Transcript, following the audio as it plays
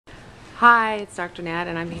Hi, it's Dr. Nat,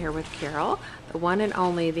 and I'm here with Carol, the one and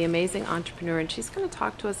only, the amazing entrepreneur, and she's going to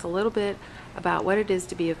talk to us a little bit about what it is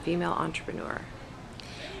to be a female entrepreneur.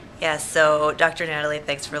 Yes, so Dr. Natalie,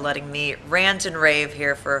 thanks for letting me rant and rave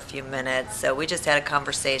here for a few minutes. So we just had a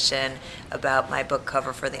conversation about my book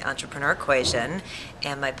cover for The Entrepreneur Equation,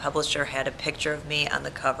 and my publisher had a picture of me on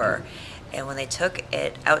the cover. And when they took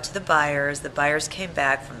it out to the buyers came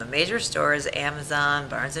back from the major stores, Amazon,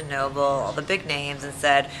 Barnes & Noble, all the big names, and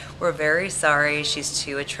said, "We're very sorry, she's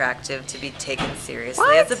too attractive to be taken seriously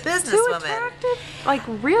What? as a businesswoman." Too attractive? Like,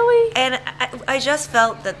 really? And I just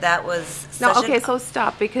felt that was No, such okay, so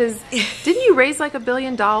stop, because didn't you raise like $1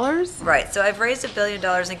 billion? Right, so I've raised $1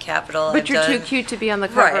 billion in capital. But you're too cute to be on the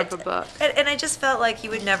cover of a book. And I just felt like you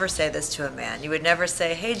would never say this to a man. You would never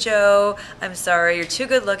say, "Hey Joe, I'm sorry, you're too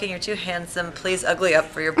good looking, you're too handsome, please ugly up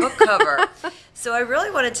for your book cover." So I really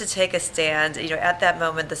wanted to take a stand. At that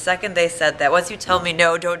moment, the second they said that, once you tell me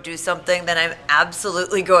no, don't do something, then I'm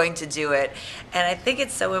absolutely going to do it. And I think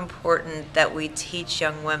it's so important that we teach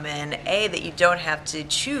young women, A, that you don't have to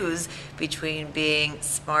choose between being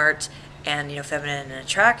smart and feminine and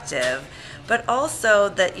attractive, but also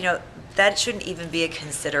that that shouldn't even be a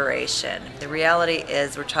consideration. The reality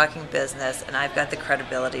is we're talking business, and I've got the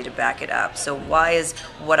credibility to back it up. So why is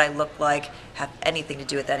what I look like have anything to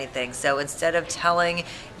do with anything? So instead of telling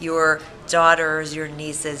your daughters, your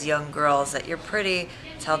nieces, young girls that you're pretty,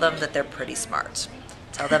 tell them that they're pretty smart.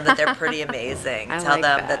 Tell them that they're pretty amazing. Tell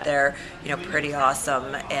them that they're, pretty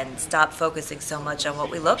awesome, and stop focusing so much on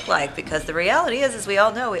what we look like, because the reality is, as we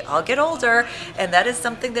all know, we all get older, and that is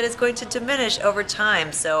something that is going to diminish over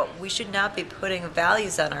time. So we should not be putting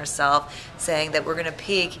values on ourselves saying that we're going to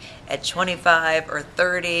peak at 25 or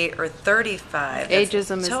 30 or 35.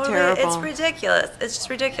 Ageism is terrible. It's ridiculous. It's just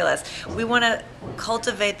ridiculous. We want to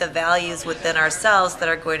cultivate the values within ourselves that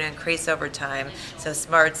are going to increase over time. So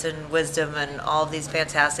smarts and wisdom and all these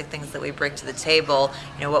fantastic things that we bring to the table,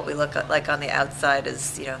 what we look like on the outside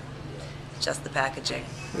is, just the packaging.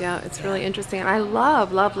 Yeah, it's really interesting. And I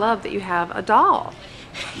love, love, love that you have a doll.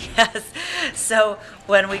 Yes. So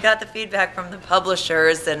when we got the feedback from the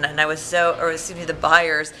publishers, and I was the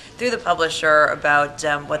buyers through the publisher about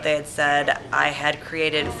what they had said, I had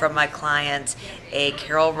created from my client a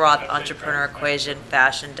Carol Roth Entrepreneur Equation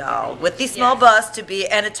fashion doll with the small bust to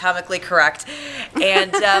be anatomically correct.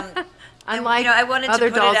 And Unlike I wanted other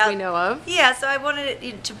to put dolls it out, we know of. Yeah, so I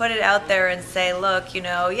wanted to put it out there and say, look,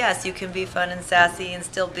 yes, you can be fun and sassy and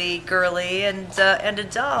still be girly and a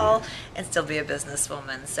doll and still be a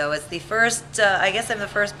businesswoman. So it's the first, I guess I'm the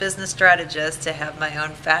first business strategist to have my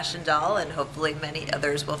own fashion doll, and hopefully many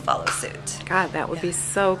others will follow suit. God, that would be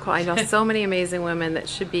so cool. I know so many amazing women that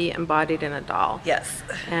should be embodied in a doll. Yes.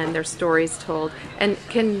 And their stories told. And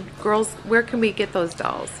where can we get those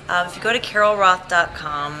dolls? If you go to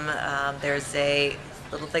carolroth.com, there's a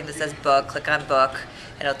little thing that says book. Click on book,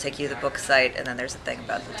 and it'll take you to the book site, and then there's a thing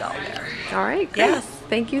about the doll there. All right, great. Yes.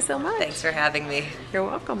 Thank you so much. Thanks for having me. You're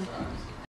welcome.